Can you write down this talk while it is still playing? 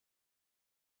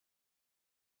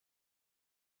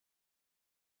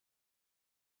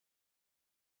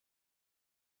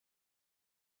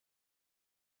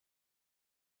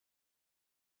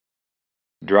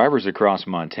Drivers across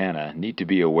Montana need to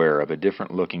be aware of a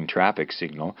different-looking traffic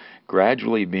signal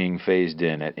gradually being phased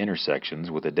in at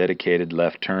intersections with a dedicated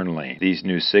left turn lane. These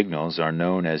new signals are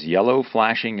known as yellow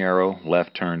flashing arrow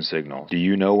left turn signals. Do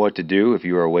you know what to do if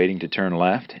you are waiting to turn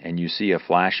left and you see a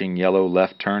flashing yellow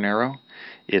left turn arrow?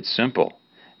 It's simple.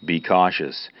 Be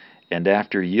cautious, and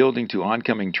after yielding to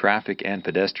oncoming traffic and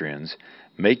pedestrians,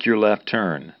 make your left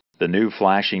turn. The new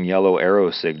flashing yellow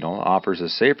arrow signal offers a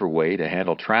safer way to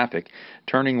handle traffic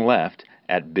turning left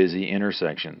at busy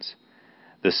intersections.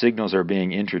 The signals are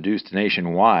being introduced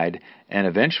nationwide and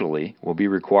eventually will be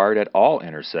required at all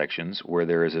intersections where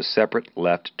there is a separate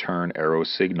left turn arrow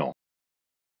signal.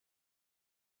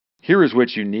 Here is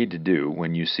what you need to do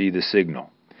when you see the signal.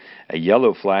 A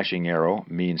yellow flashing arrow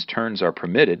means turns are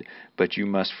permitted, but you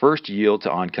must first yield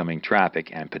to oncoming traffic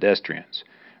and pedestrians.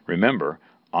 Remember,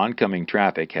 oncoming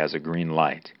traffic has a green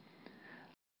light.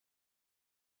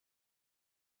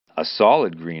 A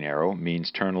solid green arrow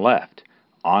means turn left.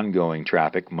 Ongoing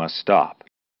traffic must stop.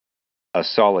 A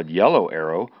solid yellow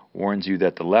arrow warns you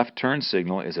that the left turn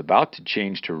signal is about to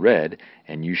change to red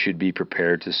and you should be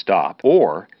prepared to stop,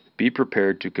 or be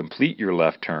prepared to complete your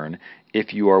left turn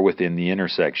if you are within the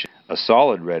intersection. A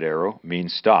solid red arrow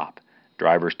means stop.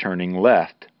 Drivers turning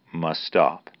left must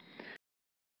stop.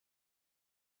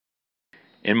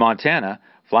 In Montana,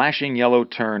 flashing yellow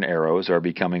turn arrows are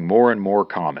becoming more and more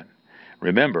common.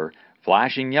 Remember,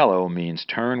 flashing yellow means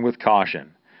turn with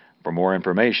caution. For more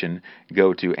information,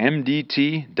 go to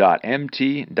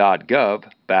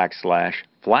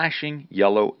mdt.mt.gov/flashing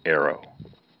yellow arrow.